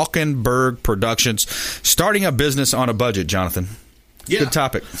 Falkenberg Productions, starting a business on a budget, Jonathan. Yeah. Good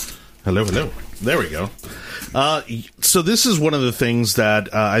topic. Hello. There we go. So this is one of the things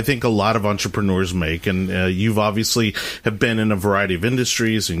that I think a lot of entrepreneurs make, and you've obviously have been in a variety of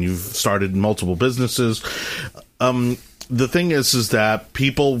industries, and you've started multiple businesses. The thing is that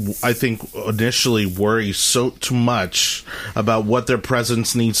people, I think, initially worry too much about what their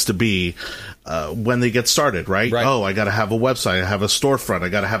presence needs to be when they get started, right? Oh, I got to have a website, I have a storefront, I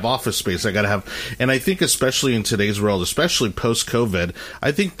got to have office space, I got to have, and I think especially in today's world, especially post-COVID,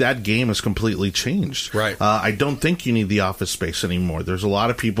 I think that game has completely changed. Right. I don't think you need the office space anymore. There's a lot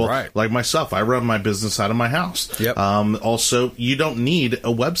of people like myself. I run my business out of my house. Yep. Also, you don't need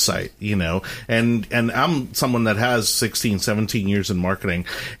a website, and I'm someone that has 16, 17 years in marketing,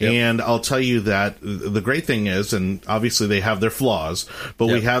 and I'll tell you that the great thing is, and obviously they have their flaws, but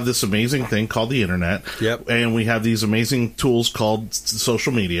we have this amazing thing called the internet, and we have these amazing tools called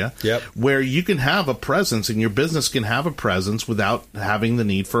social media, where you can have a presence and your business can have a presence without having the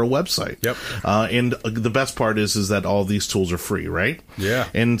need for a website. And the best part is that all these tools are free, right? Yeah.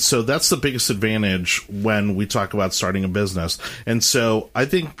 And so that's the biggest advantage when we talk about starting a business. And so I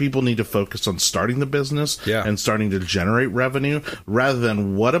think people need to focus on starting the business and starting to generate revenue rather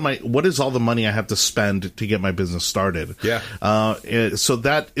than what is all the money I have to spend to get my business started. So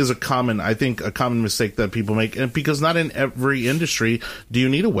that is a common mistake that people make, and because not in every industry do you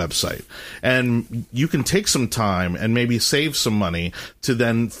need a website, and you can take some time and maybe save some money to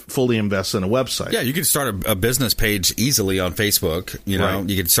then fully invest in a website. Yeah, you can start a business page easily on Facebook.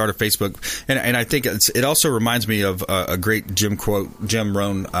 You can start a Facebook, and I think it also reminds me of a great Jim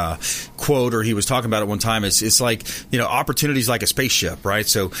Rohn quote, or he was talking about it one time. It's like, opportunities like a spaceship, right?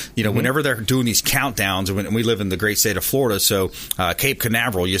 So whenever they're doing these countdowns, and we live in the great state of Florida, so Cape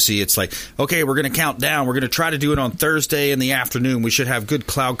Canaveral, you see, it's like, okay, we're going to count down. We're going to try to do it on Thursday in the afternoon. We should have good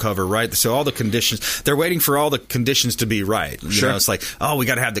cloud cover, right? So all the conditions, they're waiting for all the conditions to be right. It's like, oh, we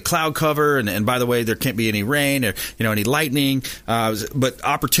got to have the cloud cover, and by the way, there can't be any rain or any lightning. But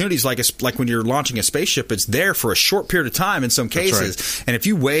opportunities like when you're launching a spaceship, it's there for a short period of time in some cases. And if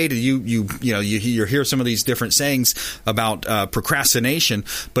you wait, you hear some of these different sayings about procrastination.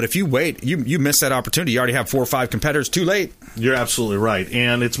 But if you wait, you miss that opportunity. You already have 4 or 5 competitors. Too late. You're absolutely right.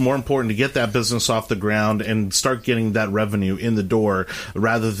 And it's more important to get that business off the ground and start getting that revenue in the door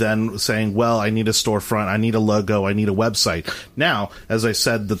rather than saying, well, I need a storefront, I need a logo, I need a website. Now, as I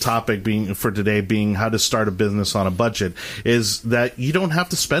said, the topic for today being how to start a business on a budget is that you don't have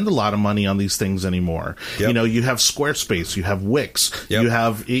to spend a lot of money on these things anymore. You have Squarespace, you have Wix, you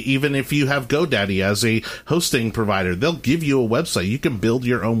have, even if you have GoDaddy as a hosting provider, they'll give you a website. You can build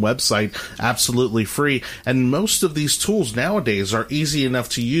your own website absolutely free. And most of these tools nowadays are easy enough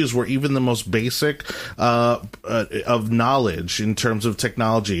to use where even the most basic of knowledge in terms of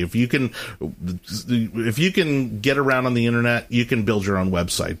technology, if you can get around on the internet, you can build your own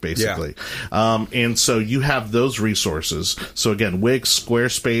website basically. And so you have those resources. So again, Wix,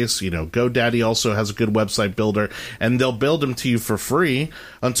 Squarespace, GoDaddy also has a good website builder, and they'll build them to you for free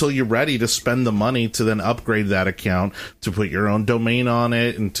until you're ready to spend the money to then upgrade that account, to put your own domain on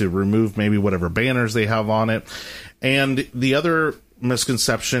it, and to remove maybe whatever banners they have on it. And the other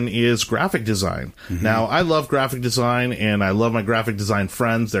misconception is graphic design. Now, I love graphic design, and I love my graphic design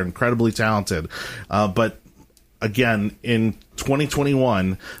friends. They're incredibly talented. But again, in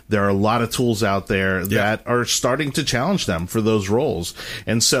 2021, there are a lot of tools out there that are starting to challenge them for those roles.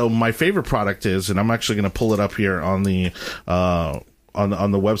 And so my favorite product is, and I'm actually going to pull it up here on the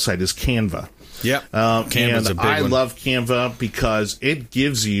on the website, is Canva. Canva's a big I one. love Canva because it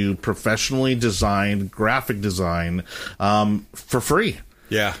gives you professionally designed graphic design for free.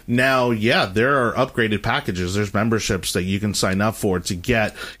 Now, there are upgraded packages. There's memberships that you can sign up for to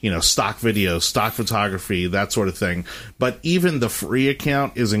get, stock videos, stock photography, that sort of thing. But even the free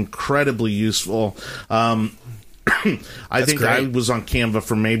account is incredibly useful. I think great. I was on Canva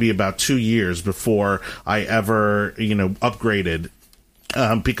for maybe about 2 years before I ever, upgraded.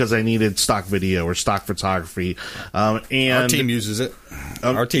 Because I needed stock video or stock photography. And our team uses it.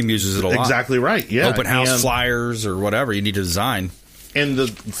 Our team uses it a lot. Exactly right. Yeah. Open house flyers or whatever you need to design. And the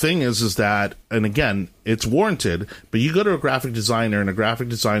thing is that, and again, it's warranted, but you go to a graphic designer, and a graphic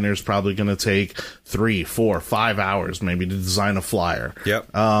designer is probably going to take 3, 4, 5 hours maybe to design a flyer.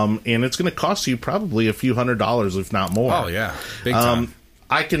 And it's going to cost you probably a few $100s, if not more. Oh, yeah. Big time.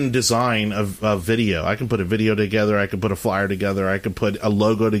 I can design a video. I can put a video together. I can put a flyer together. I can put a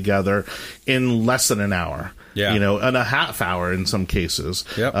logo together in less than an hour. In a half hour in some cases.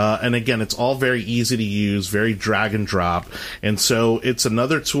 And again, it's all very easy to use, very drag and drop. And so it's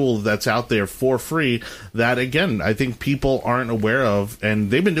another tool that's out there for free that, again, I think people aren't aware of.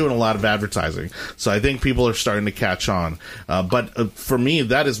 And they've been doing a lot of advertising. So I think people are starting to catch on. But for me,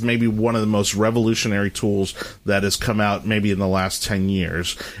 that is maybe one of the most revolutionary tools that has come out maybe in the last 10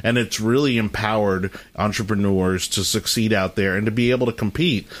 years. And it's really empowered entrepreneurs to succeed out there and to be able to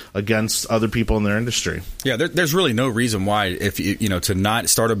compete against other people in their industry. There's really no reason why, if to not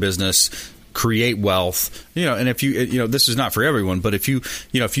start a business create wealth, and if you, this is not for everyone, but if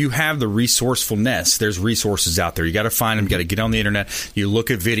you have the resourcefulness, there's resources out there. You got to find them. You got to get on the internet. You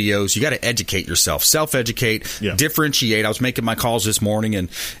look at videos. You got to educate yourself, self-educate, differentiate. I was making my calls this morning,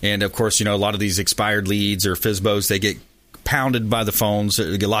 and of course, a lot of these expired leads or FSBOs, they get pounded by the phones.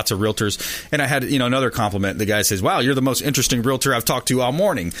 Get lots of realtors, and I had another compliment. The guy says, "Wow, you're the most interesting realtor I've talked to all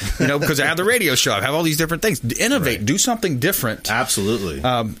morning." Because I have the radio show, I have all these different things. Innovate, do something different. Absolutely.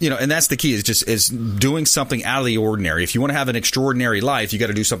 And that's the key is doing something out of the ordinary. If you want to have an extraordinary life, you got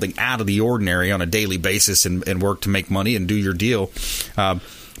to do something out of the ordinary on a daily basis and work to make money and do your deal.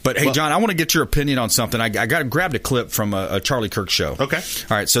 But hey, John, I want to get your opinion on something. I grabbed a clip from a Charlie Kirk show. Okay.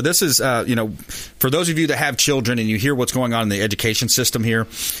 All right. So this is, for those of you that have children and you hear what's going on in the education system here,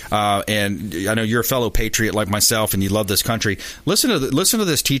 and I know you're a fellow patriot like myself and you love this country. Listen to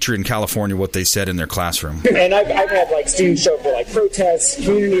this teacher in California, what they said in their classroom. And I've had students show up for protests,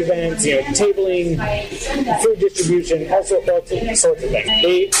 community events, tabling, food distribution, all sorts of things.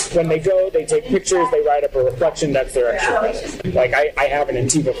 When they go, they take pictures, they write up a reflection. That's their extra. I have an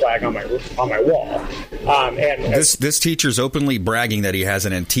Antifa flag on my wall. And this teacher's openly bragging that he has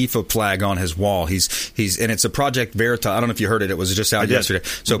an Antifa flag on his wall. He's and it's a Project Veritas. I don't know if you heard it. It was just out yesterday.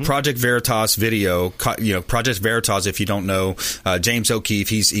 So Project Veritas video. Project Veritas. If you don't know, James O'Keefe.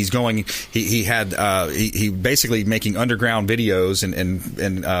 He's going. He basically making underground videos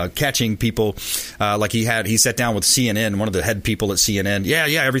and catching people. He sat down with CNN, one of the head people at CNN.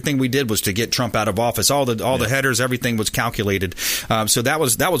 Yeah. Everything we did was to get Trump out of office. All the headers, everything was calculated. So that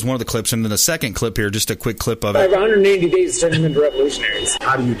was one of the clips, and then the second clip here, just a quick clip of it. I have 180 days to turn them into revolutionaries.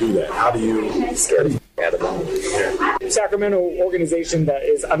 How do you do that? How do you scare them out of them? Sacramento organization that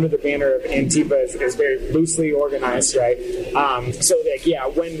is under the banner of Antifa is very loosely organized, right?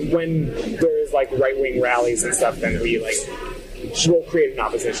 When there's right-wing rallies and stuff, then we'll create an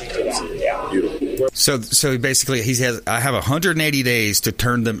opposition to that. Yeah. Beautiful. So basically, I have 180 days to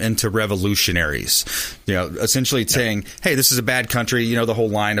turn them into revolutionaries. Essentially saying, hey, this is a bad country. The whole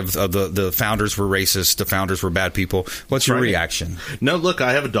line of the founders were racist. The founders were bad people. What's your reaction? No, look,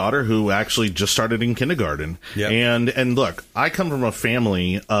 I have a daughter who actually just started in kindergarten. Yep. And look, I come from a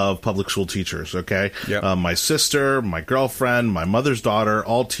family of public school teachers, okay? Yep. My sister, my girlfriend, my mother's daughter,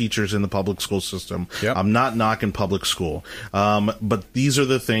 all teachers in the public school system. Yep. I'm not knocking public school. But these are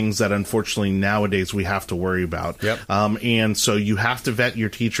the things that, unfortunately, nowadays we have to worry about. Yep. And so you have to vet your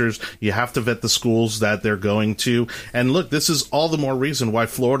teachers. You have to vet the schools that they're going to. And look, this is all the more reason why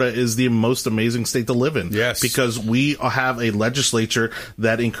Florida is the most amazing state to live in. Yes. Because we have a legislature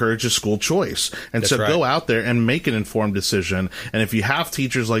that encourages school choice. And so go out there and make an informed decision. And if you have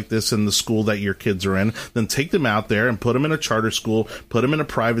teachers like this in the school that your kids are in, then take them out there and put them in a charter school, put them in a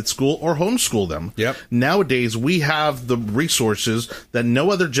private school, or homeschool them. Yep. Nowadays, we have the resources that no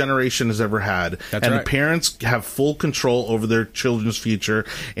other generation has ever had. And parents have full control over their children's future.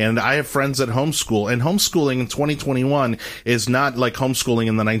 And I have friends that homeschool, and homeschooling in 2021 is not like homeschooling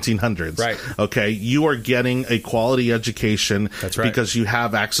in the 1900s. Right. Okay. You are getting a quality education. That's right. Because you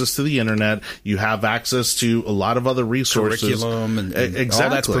have access to the internet. You have access to a lot of other resources. Curriculum and exactly. All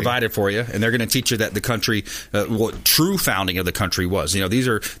that's provided for you. And they're going to teach you that the country, what true founding of the country was. These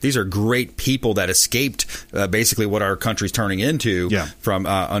are great people that escaped basically what our country's turning into from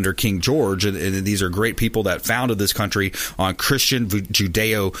under King George. And these are great people that founded this country on Christian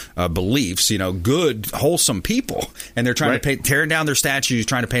Judeo beliefs, good, wholesome people. And they're trying to tearing down their statues,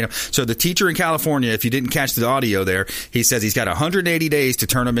 trying to paint them. So the teacher in California, if you didn't catch the audio there, he says he's got 180 days to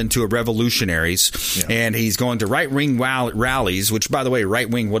turn them into revolutionaries. Yeah. And he's going to right-wing rallies, which, by the way,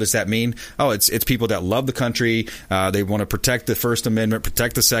 right-wing, what does that mean? Oh, it's people that love the country. They want to protect the First Amendment,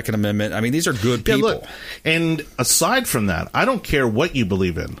 protect the Second Amendment. I mean, these are good people. Look, and aside from that, I don't care what you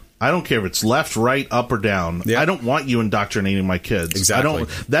believe in. I don't care if it's left, right, up, or down. Yep. I don't want you indoctrinating my kids. Exactly.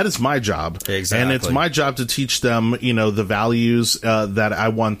 That is my job. Exactly. And it's my job to teach them, the values that I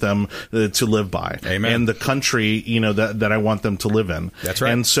want them to live by. Amen. And the country, that I want them to live in. That's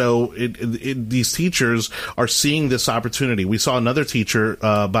right. And so these teachers are seeing this opportunity. We saw another teacher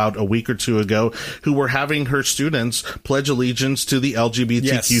about a week or two ago who were having her students pledge allegiance to the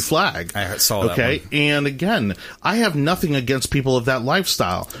LGBTQ flag. I saw that one. And again, I have nothing against people of that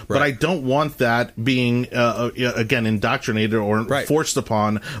lifestyle. But I don't want that being, again, indoctrinated or forced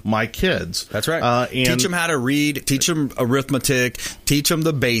upon my kids. That's right. Teach them how to read, teach them arithmetic, teach them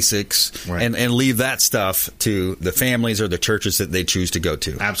the basics, and leave that stuff to the families or the churches that they choose to go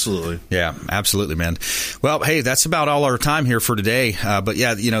to. Absolutely. Yeah, absolutely, man. Well, hey, that's about all our time here for today. But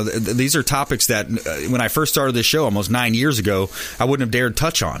yeah, these are topics that when I first started this show almost 9 years ago, I wouldn't have dared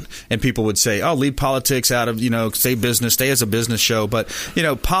touch on. And people would say, oh, leave politics out of, stay business, stay as a business show. But,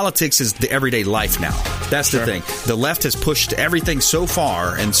 politics is the everyday life now. That's the thing. The left has pushed everything so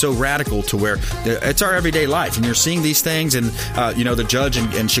far and so radical to where it's our everyday life. And you're seeing these things. And, the judge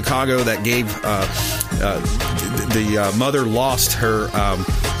in Chicago that gave the mother lost her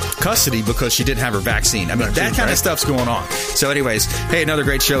custody because she didn't have her vaccine. I mean, that kind of stuff's going on. So anyways, hey, another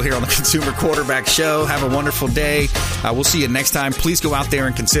great show here on the Consumer Quarterback Show. Have a wonderful day. We'll see you next time. Please go out there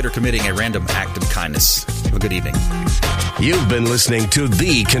and consider committing a random act of kindness. Have a good evening. You've been listening to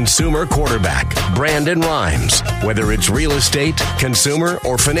the Consumer Quarterback, Brandon Rhymes. Whether it's real estate, consumer,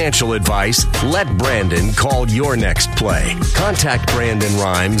 or financial advice, let Brandon call your next play. Contact Brandon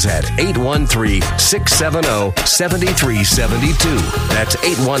Rhymes at 813-670-7372. That's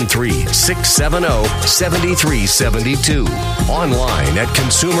 813-670-7372. Online at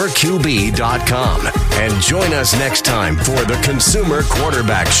consumerqb.com. And join us next time for the Consumer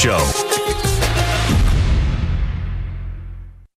Quarterback Show.